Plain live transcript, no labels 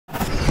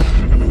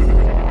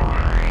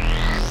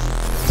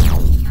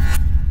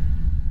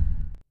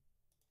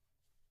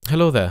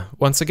Hello there,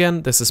 once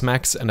again this is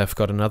Max and I've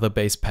got another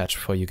bass patch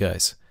for you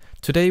guys.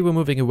 Today we're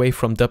moving away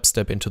from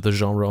dubstep into the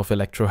genre of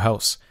electro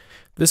house.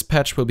 This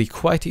patch will be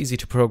quite easy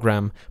to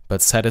program,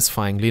 but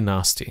satisfyingly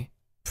nasty.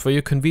 For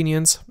your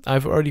convenience,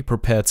 I've already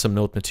prepared some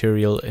note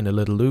material in a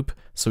little loop,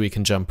 so we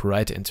can jump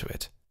right into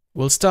it.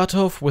 We'll start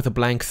off with a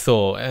blank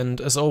Thor,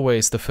 and as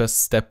always the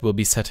first step will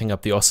be setting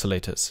up the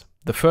oscillators.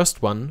 The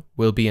first one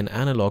will be an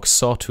analog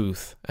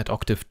sawtooth at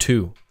octave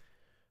 2.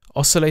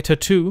 Oscillator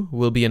 2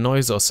 will be a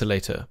noise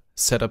oscillator,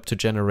 set up to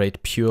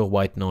generate pure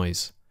white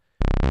noise.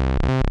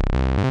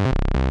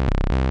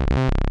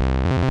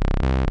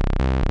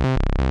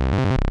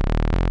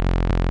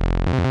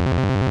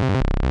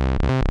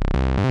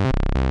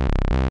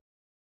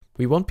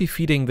 We won't be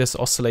feeding this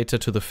oscillator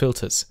to the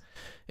filters.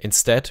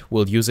 Instead,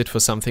 we'll use it for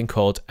something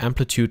called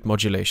amplitude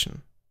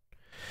modulation.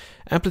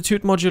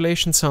 Amplitude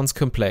modulation sounds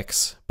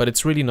complex, but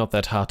it's really not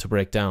that hard to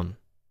break down.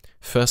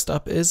 First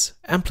up is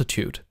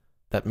amplitude.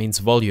 That means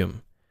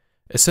volume.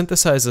 A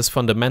synthesizer's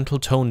fundamental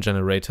tone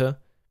generator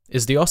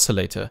is the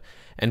oscillator,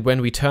 and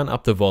when we turn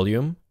up the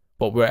volume,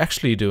 what we're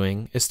actually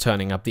doing is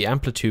turning up the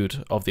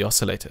amplitude of the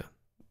oscillator.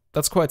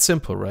 That's quite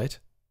simple, right?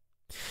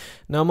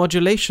 Now,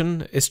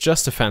 modulation is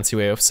just a fancy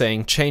way of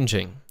saying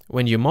changing.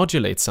 When you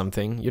modulate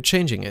something, you're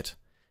changing it.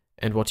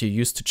 And what you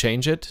use to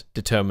change it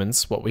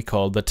determines what we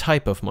call the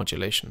type of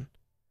modulation.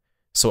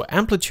 So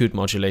amplitude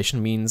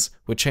modulation means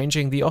we're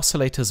changing the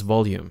oscillator's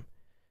volume.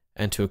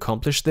 And to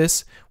accomplish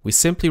this, we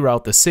simply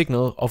route the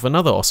signal of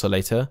another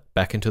oscillator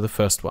back into the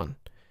first one.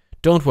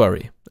 Don't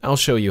worry, I'll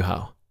show you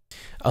how.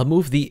 I'll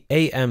move the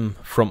AM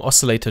from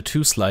oscillator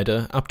 2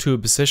 slider up to a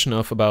position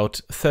of about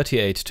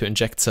 38 to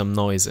inject some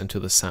noise into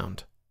the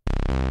sound.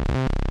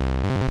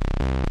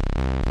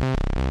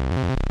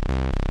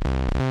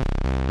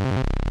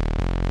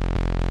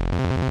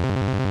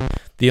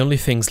 The only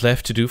things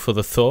left to do for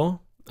the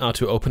Thor are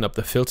to open up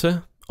the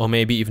filter, or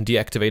maybe even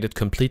deactivate it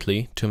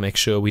completely to make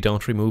sure we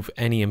don't remove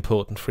any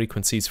important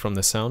frequencies from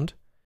the sound.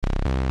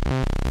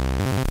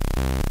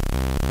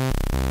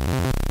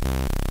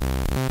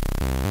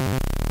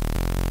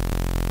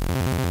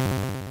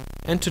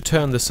 And to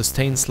turn the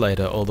sustain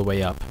slider all the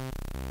way up.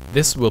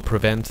 This will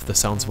prevent the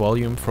sound's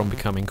volume from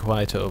becoming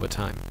quieter over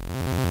time.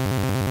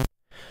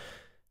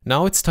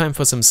 Now it's time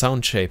for some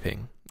sound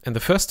shaping, and the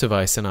first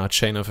device in our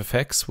chain of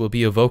effects will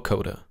be a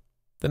vocoder.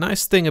 The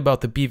nice thing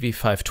about the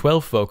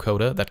BV512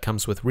 vocoder that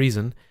comes with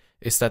Reason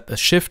is that the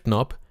shift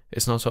knob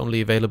is not only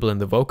available in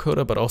the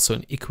vocoder but also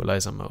in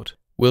equalizer mode.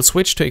 We'll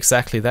switch to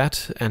exactly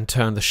that and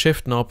turn the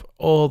shift knob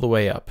all the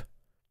way up,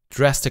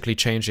 drastically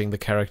changing the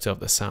character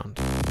of the sound.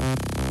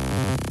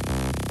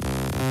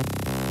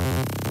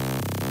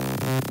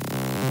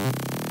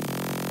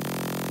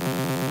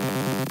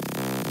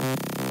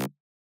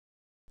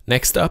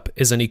 Next up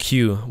is an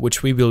EQ,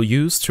 which we will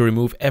use to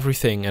remove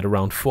everything at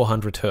around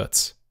 400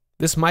 Hz.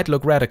 This might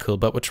look radical,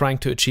 but we're trying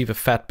to achieve a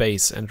fat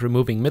bass, and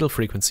removing middle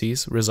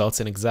frequencies results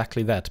in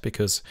exactly that,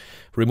 because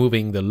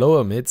removing the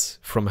lower mids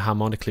from a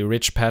harmonically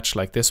rich patch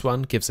like this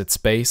one gives it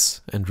space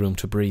and room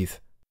to breathe.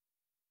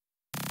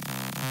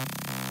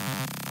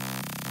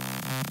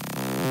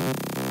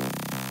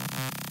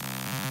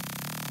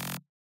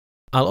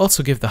 I'll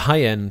also give the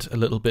high end a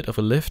little bit of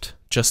a lift,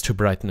 just to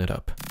brighten it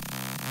up.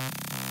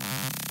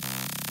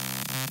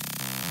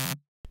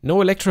 No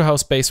electro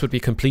house bass would be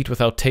complete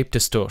without tape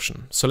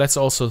distortion, so let's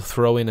also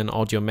throw in an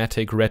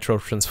Audiomatic retro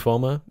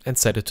transformer and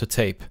set it to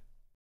tape.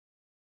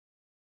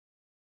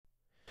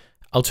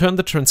 I'll turn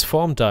the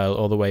transform dial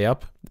all the way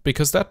up,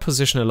 because that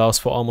position allows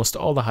for almost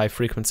all the high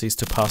frequencies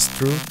to pass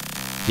through,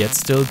 yet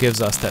still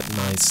gives us that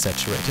nice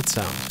saturated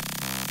sound.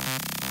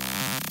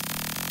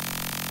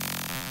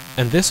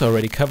 And this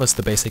already covers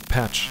the basic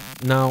patch.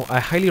 Now, I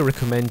highly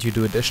recommend you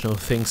do additional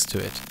things to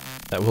it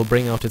that will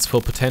bring out its full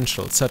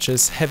potential, such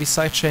as heavy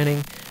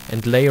sidechaining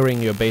and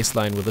layering your bass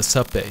line with a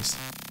sub-bass.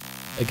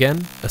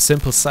 Again, a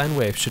simple sine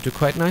wave should do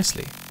quite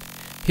nicely.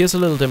 Here's a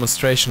little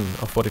demonstration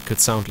of what it could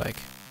sound like.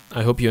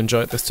 I hope you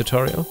enjoyed this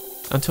tutorial.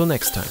 Until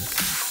next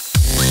time.